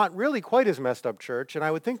had the not really quite as messed up church, and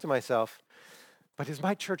I would think to myself, but is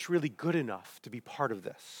my church really good enough to be part of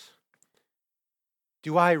this?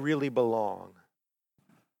 Do I really belong?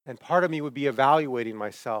 And part of me would be evaluating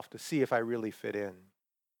myself to see if I really fit in.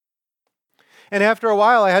 And after a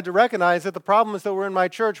while, I had to recognize that the problems that were in my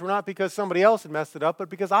church were not because somebody else had messed it up, but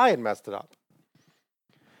because I had messed it up.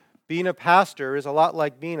 Being a pastor is a lot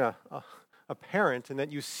like being a parent, in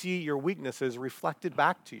that you see your weaknesses reflected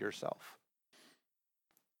back to yourself.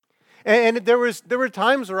 And there were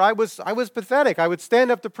times where I was pathetic. I would stand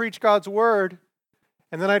up to preach God's word,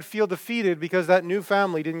 and then I'd feel defeated because that new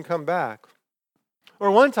family didn't come back.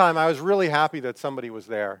 Or one time I was really happy that somebody was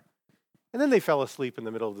there, and then they fell asleep in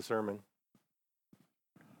the middle of the sermon.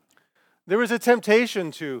 There was a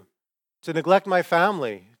temptation to neglect my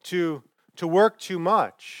family, to work too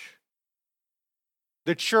much.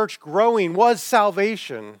 The church growing was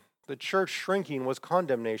salvation. The church shrinking was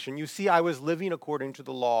condemnation. You see, I was living according to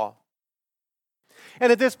the law.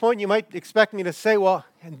 And at this point, you might expect me to say, well,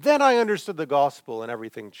 and then I understood the gospel and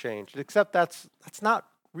everything changed. Except that's not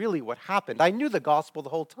really what happened. I knew the gospel the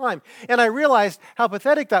whole time, and I realized how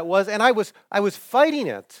pathetic that was, and I was fighting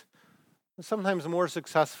it, sometimes more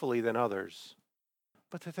successfully than others.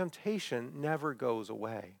 But the temptation never goes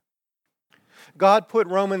away. God put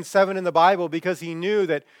Romans 7 in the Bible because he knew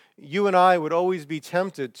that you and I would always be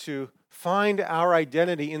tempted to find our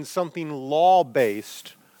identity in something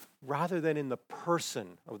law-based rather than in the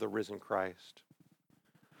person of the risen Christ.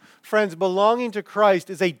 Friends, belonging to Christ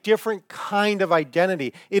is a different kind of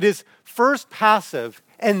identity. It is first passive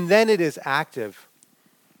and then it is active.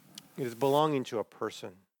 It is belonging to a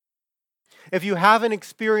person. If you haven't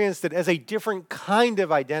experienced it as a different kind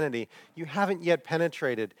of identity, you haven't yet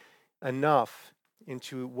penetrated enough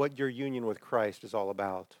into what your union with Christ is all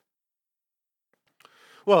about.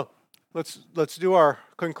 Well, let's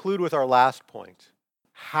conclude with our last point.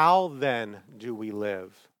 How then do we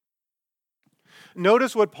live?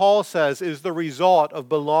 Notice what Paul says is the result of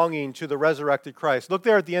belonging to the resurrected Christ. Look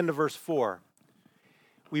there at the end of verse 4.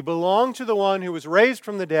 We belong to the one who was raised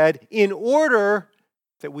from the dead in order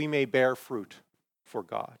that we may bear fruit for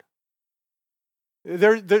God.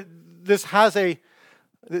 This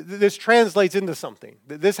translates into something.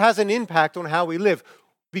 This has an impact on how we live.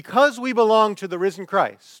 Because we belong to the risen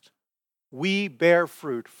Christ, we bear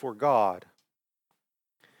fruit for God.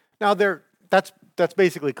 Now, that's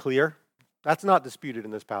basically clear. That's not disputed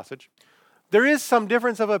in this passage. There is some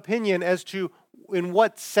difference of opinion as to in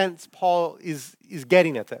what sense Paul is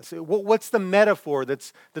getting at this. What's the metaphor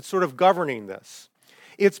that's sort of governing this?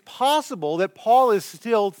 It's possible that Paul is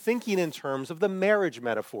still thinking in terms of the marriage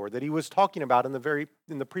metaphor that he was talking about in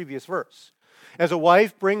the previous verse. As a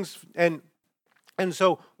wife brings, and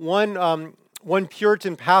so one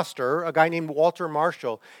Puritan pastor, a guy named Walter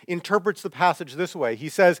Marshall, interprets the passage this way. He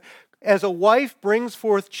says, as a wife brings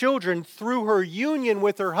forth children through her union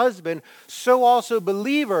with her husband, so also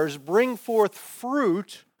believers bring forth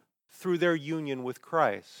fruit through their union with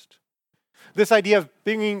Christ. This idea of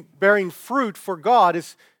bearing fruit for God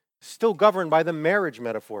is still governed by the marriage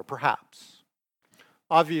metaphor, perhaps.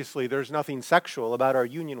 Obviously, there's nothing sexual about our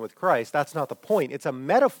union with Christ. That's not the point. It's a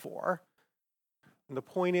metaphor. And the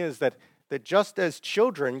point is that just as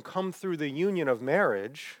children come through the union of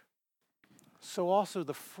marriage, so also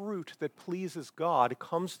the fruit that pleases God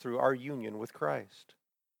comes through our union with Christ.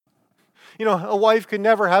 You know, a wife could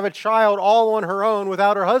never have a child all on her own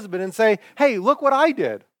without her husband and say, hey, look what I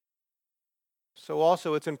did. So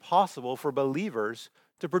also it's impossible for believers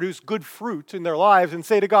to produce good fruit in their lives and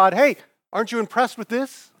say to God, hey, aren't you impressed with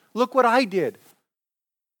this? Look what I did.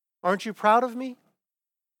 Aren't you proud of me?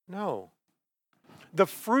 No. The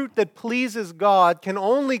fruit that pleases God can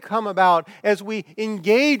only come about as we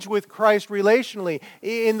engage with Christ relationally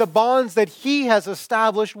in the bonds that He has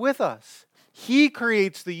established with us. He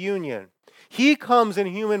creates the union. He comes in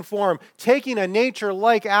human form, taking a nature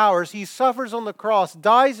like ours. He suffers on the cross,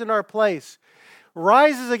 dies in our place,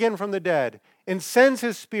 rises again from the dead, and sends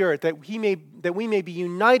His Spirit that we may be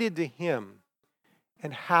united to Him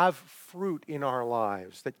and have fruit in our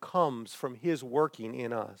lives that comes from His working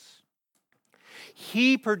in us.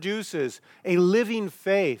 He produces a living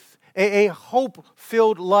faith, a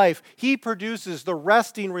hope-filled life. He produces the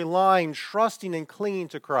resting, relying, trusting, and clinging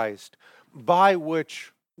to Christ by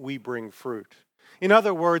which we bring fruit. In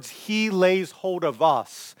other words, He lays hold of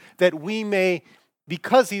us that we may,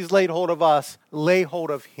 because He's laid hold of us, lay hold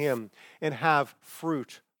of Him and have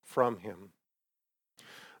fruit from Him.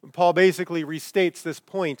 Paul basically restates this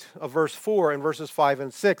point of verse 4 in verses 5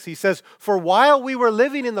 and 6. He says, for while we were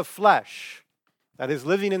living in the flesh, That is,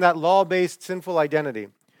 living in that law-based sinful identity.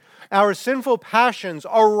 Our sinful passions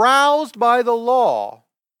aroused by the law.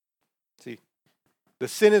 See, the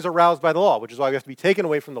sin is aroused by the law, which is why we have to be taken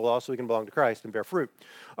away from the law so we can belong to Christ and bear fruit.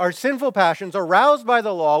 Our sinful passions aroused by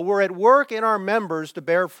the law were at work in our members to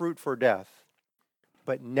bear fruit for death.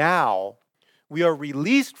 But now we are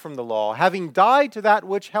released from the law, having died to that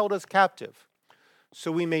which held us captive,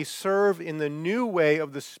 so we may serve in the new way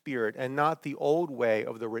of the Spirit and not the old way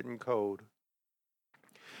of the written code.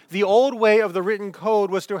 The old way of the written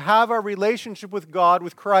code was to have our relationship with God,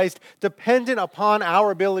 with Christ, dependent upon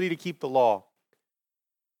our ability to keep the law.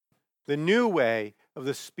 The new way of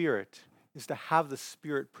the Spirit is to have the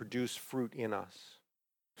Spirit produce fruit in us.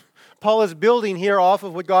 Paul is building here off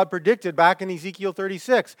of what God predicted back in Ezekiel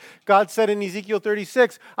 36. God said in Ezekiel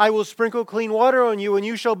 36, I will sprinkle clean water on you, and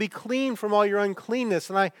you shall be clean from all your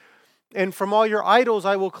uncleanness, and from all your idols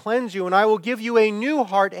I will cleanse you, and I will give you a new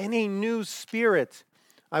heart and a new spirit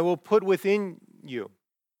I will put within you.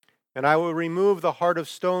 And I will remove the heart of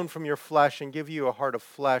stone from your flesh and give you a heart of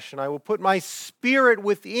flesh. And I will put my spirit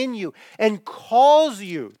within you and cause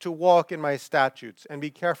you to walk in my statutes and be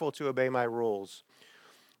careful to obey my rules.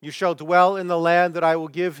 You shall dwell in the land that I will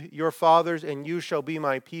give your fathers, and you shall be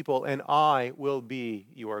my people, and I will be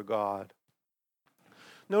your God.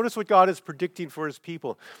 Notice what God is predicting for his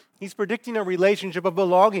people. He's predicting a relationship of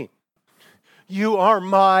belonging. You are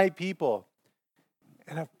my people.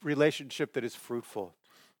 And a relationship that is fruitful.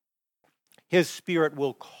 His Spirit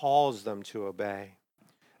will cause them to obey.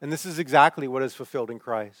 And this is exactly what is fulfilled in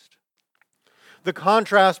Christ. The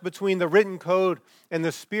contrast between the written code and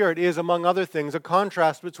the Spirit is, among other things, a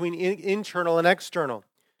contrast between internal and external.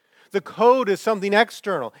 The code is something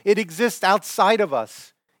external. It exists outside of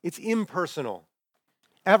us. It's impersonal.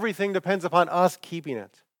 Everything depends upon us keeping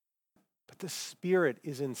it. But the Spirit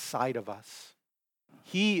is inside of us.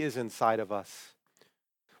 He is inside of us.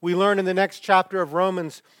 We learn in the next chapter of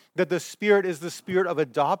Romans that the Spirit is the Spirit of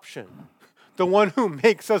adoption, the one who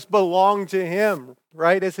makes us belong to Him,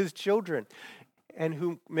 right, as His children, and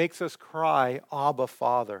who makes us cry, Abba,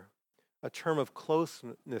 Father, a term of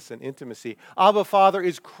closeness and intimacy. Abba, Father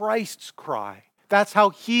is Christ's cry. That's how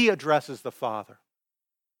He addresses the Father.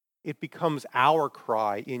 It becomes our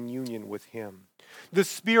cry in union with Him. The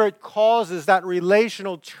Spirit causes that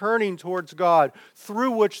relational turning towards God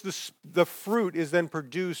through which the fruit is then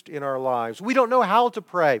produced in our lives. We don't know how to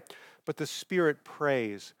pray, but the Spirit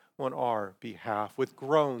prays on our behalf with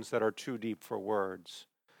groans that are too deep for words.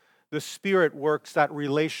 The Spirit works that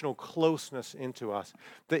relational closeness into us,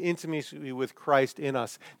 the intimacy with Christ in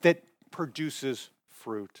us that produces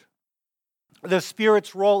fruit. The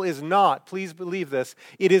Spirit's role is not, please believe this,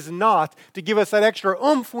 it is not to give us that extra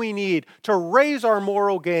oomph we need to raise our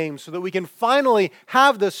moral game so that we can finally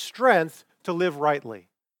have the strength to live rightly.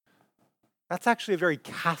 That's actually a very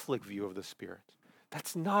Catholic view of the Spirit.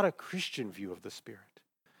 That's not a Christian view of the Spirit.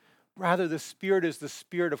 Rather, the Spirit is the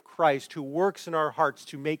Spirit of Christ who works in our hearts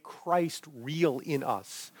to make Christ real in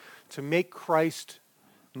us, to make Christ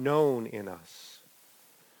known in us.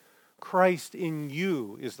 Christ in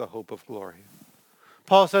you is the hope of glory.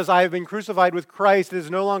 Paul says, I have been crucified with Christ. It is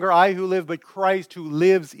no longer I who live, but Christ who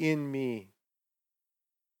lives in me.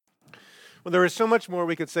 Well, there is so much more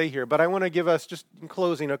we could say here, but I want to give us, just in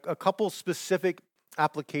closing, a couple specific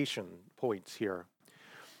application points here.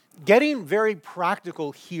 Getting very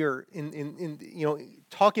practical here in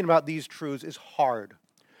talking about these truths is hard.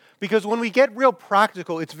 Because when we get real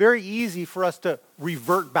practical, it's very easy for us to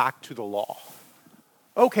revert back to the law.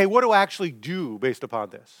 Okay, what do I actually do based upon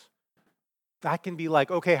this? That can be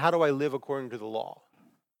like, okay, how do I live according to the law?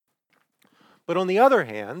 But on the other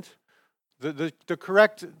hand, the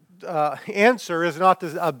correct answer is not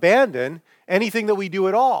to abandon anything that we do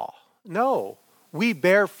at all. No, we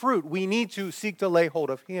bear fruit. We need to seek to lay hold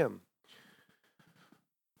of Him.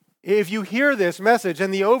 If you hear this message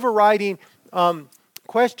and the overriding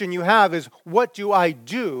question you have is, what do I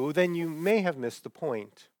do? Then you may have missed the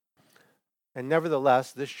point. And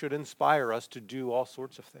nevertheless, this should inspire us to do all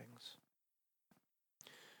sorts of things.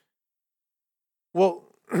 Well,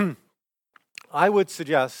 I would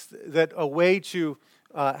suggest that a way to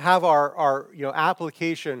have our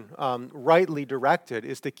application rightly directed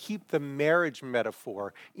is to keep the marriage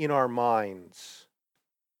metaphor in our minds.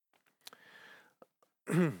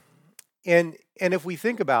 And if we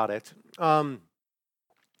think about it, so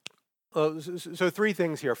three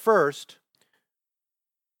things here. First,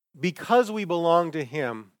 because we belong to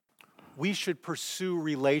Him, we should pursue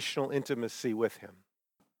relational intimacy with Him.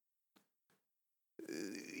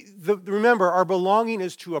 Remember, our belonging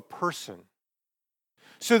is to a person.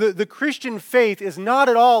 So the Christian faith is not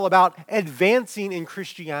at all about advancing in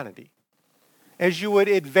Christianity. as you would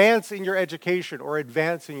advance in your education or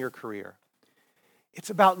advance in your career. It's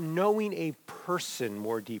about knowing a person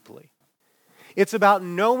more deeply. It's about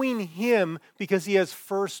knowing him because he has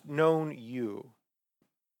first known you.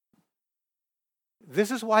 This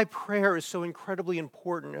is why prayer is so incredibly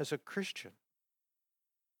important as a Christian.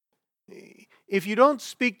 If you don't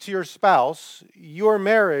speak to your spouse, your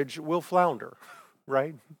marriage will flounder,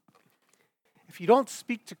 right? If you don't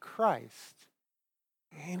speak to Christ,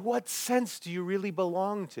 in what sense do you really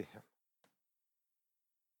belong to him?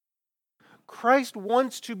 Christ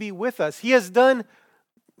wants to be with us. He has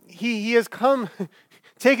come,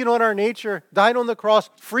 taken on our nature, died on the cross,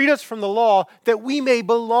 freed us from the law, that we may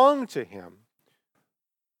belong to him,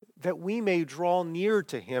 that we may draw near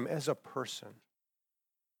to him as a person.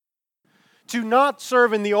 To not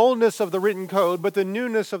serve in the oldness of the written code, but the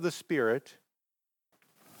newness of the Spirit,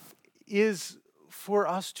 is for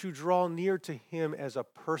us to draw near to him as a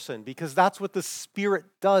person, because that's what the Spirit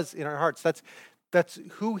does in our hearts. That's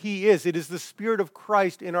who he is. It is the Spirit of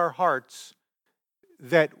Christ in our hearts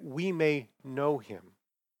that we may know him.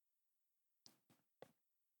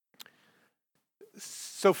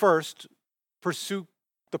 So first, pursue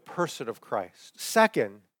the person of Christ.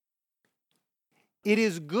 Second, it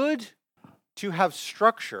is good to have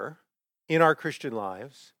structure in our Christian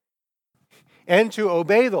lives and to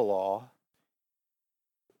obey the law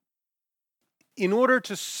in order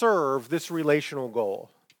to serve this relational goal.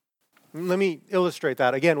 Let me illustrate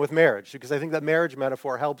that again with marriage, because I think that marriage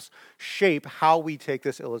metaphor helps shape how we take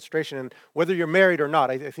this illustration. And whether you're married or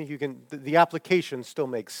not, I think the application still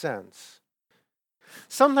makes sense.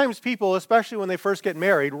 Sometimes people, especially when they first get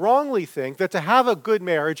married, wrongly think that to have a good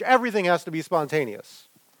marriage, everything has to be spontaneous.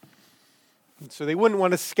 So they wouldn't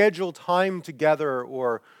want to schedule time together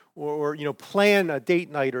or plan a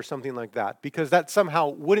date night or something like that, because that somehow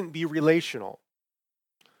wouldn't be relational.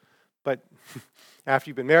 But after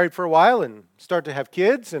you've been married for a while and start to have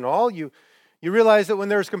kids and all, you realize that when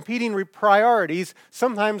there's competing priorities,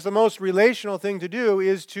 sometimes the most relational thing to do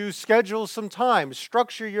is to schedule some time,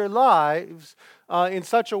 structure your lives in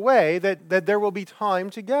such a way that there will be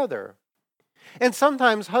time together. And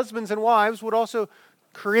sometimes husbands and wives would also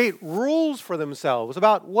create rules for themselves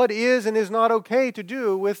about what is and is not okay to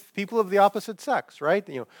do with people of the opposite sex, right?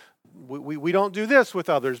 We don't do this with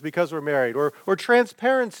others because we're married, or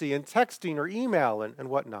transparency in texting or email and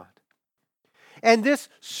whatnot. And this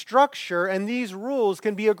structure and these rules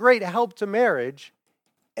can be a great help to marriage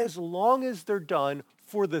as long as they're done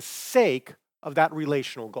for the sake of that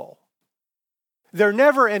relational goal. They're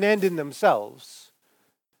never an end in themselves.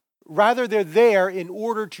 Rather, they're there in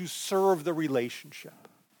order to serve the relationship.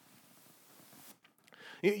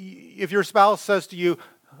 If your spouse says to you,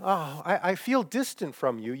 "Oh, I feel distant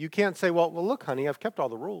from you," you can't say, well, look, honey, I've kept all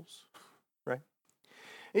the rules, right?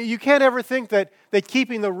 You can't ever think that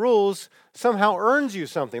keeping the rules somehow earns you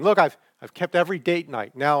something. Look, I've kept every date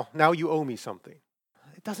night. Now you owe me something.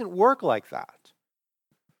 It doesn't work like that.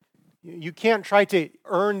 You can't try to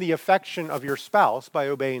earn the affection of your spouse by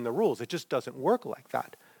obeying the rules. It just doesn't work like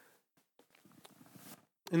that.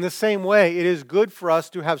 In the same way, it is good for us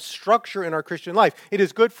to have structure in our Christian life. It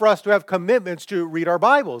is good for us to have commitments to read our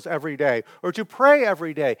Bibles every day or to pray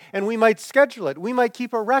every day. And we might schedule it. We might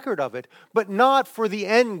keep a record of it, but not for the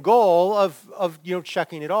end goal of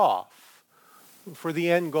checking it off, for the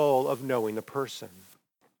end goal of knowing the person.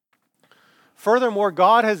 Furthermore,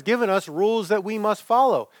 God has given us rules that we must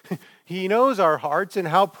follow. He knows our hearts and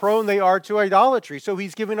how prone they are to idolatry. So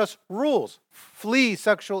he's given us rules. Flee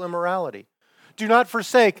sexual immorality. Do not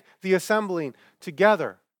forsake the assembling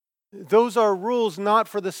together. Those are rules not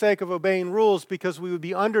for the sake of obeying rules because we would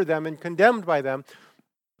be under them and condemned by them,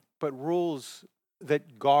 but rules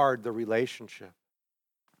that guard the relationship.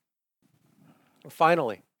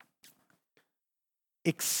 Finally,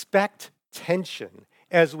 expect tension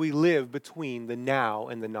as we live between the now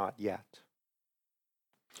and the not yet.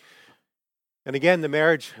 And again, the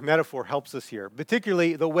marriage metaphor helps us here,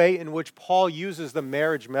 particularly the way in which Paul uses the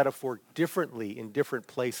marriage metaphor differently in different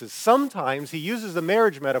places. Sometimes he uses the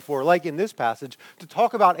marriage metaphor, like in this passage, to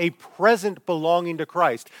talk about a present belonging to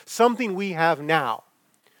Christ, something we have now.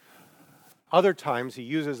 Other times he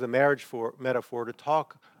uses the marriage metaphor to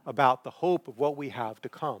talk about the hope of what we have to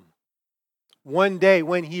come. One day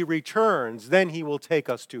when he returns, then he will take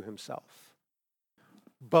us to himself.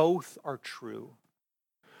 Both are true.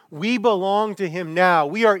 We belong to him now.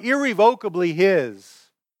 We are irrevocably his.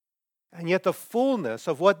 And yet the fullness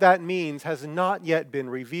of what that means has not yet been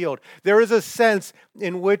revealed. There is a sense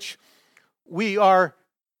in which we are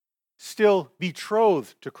still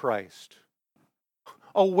betrothed to Christ,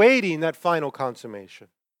 awaiting that final consummation.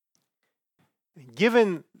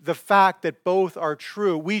 Given the fact that both are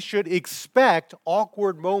true, we should expect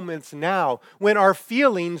awkward moments now when our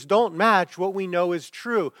feelings don't match what we know is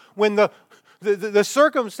true, when the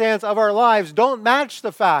circumstance of our lives don't match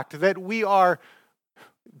the fact that we are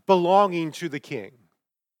belonging to the King.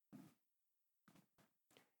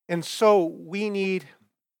 And so we need,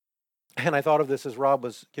 and I thought of this as Rob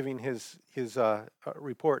was giving his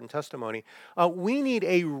report and testimony, we need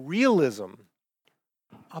a realism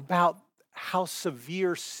about how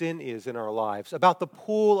severe sin is in our lives, about the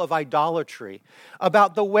pool of idolatry,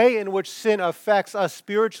 about the way in which sin affects us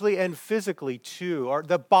spiritually and physically too.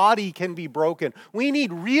 The body can be broken. We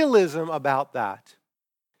need realism about that.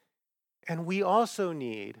 And we also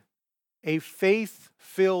need a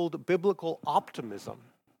faith-filled biblical optimism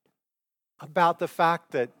about the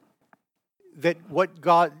fact that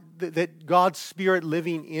God's Spirit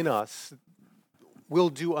living in us will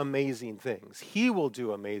do amazing things. He will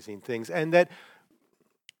do amazing things. And that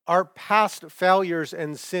our past failures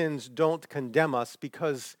and sins don't condemn us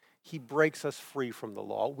because He breaks us free from the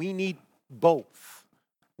law. We need both.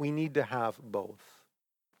 We need to have both.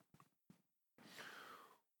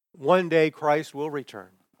 One day Christ will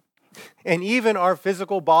return. And even our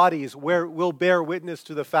physical bodies will bear witness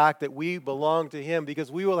to the fact that we belong to Him, because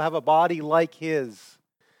we will have a body like His.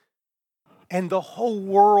 And the whole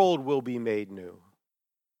world will be made new.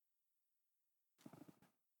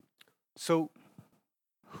 So,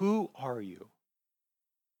 who are you?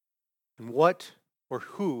 And what or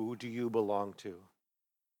who do you belong to?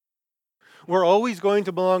 We're always going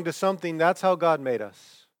to belong to something. That's how God made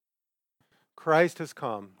us. Christ has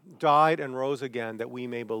come, died, and rose again that we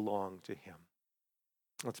may belong to Him.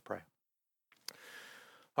 Let's pray.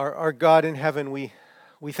 Our God in heaven, we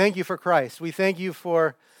thank You for Christ. We thank You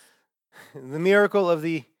for the miracle of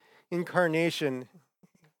the incarnation,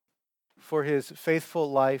 for His faithful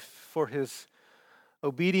life, for His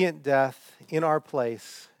obedient death in our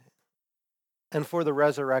place, and for the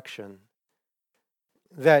resurrection,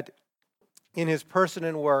 that in His person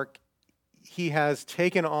and work, He has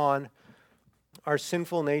taken on our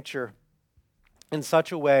sinful nature in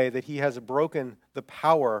such a way that He has broken the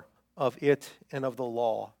power of it and of the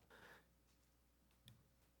law,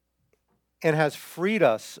 and has freed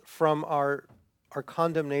us from our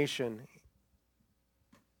condemnation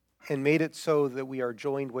and made it so that we are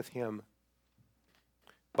joined with Him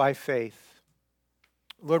by faith.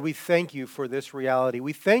 Lord, we thank You for this reality.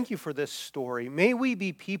 We thank You for this story. May we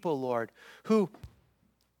be people, Lord, who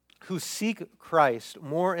seek Christ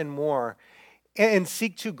more and more and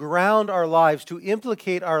seek to ground our lives, to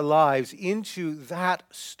implicate our lives into that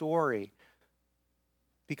story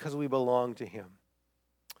because we belong to Him.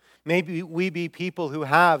 Maybe we be people who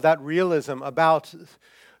have that realism about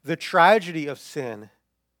the tragedy of sin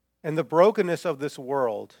and the brokenness of this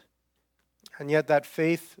world, and yet that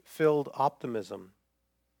faith-filled optimism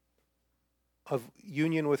of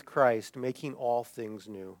union with Christ, making all things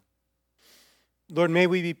new. Lord, may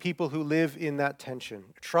we be people who live in that tension,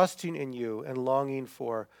 trusting in You and longing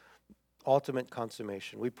for ultimate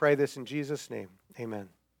consummation. We pray this in Jesus' name. Amen.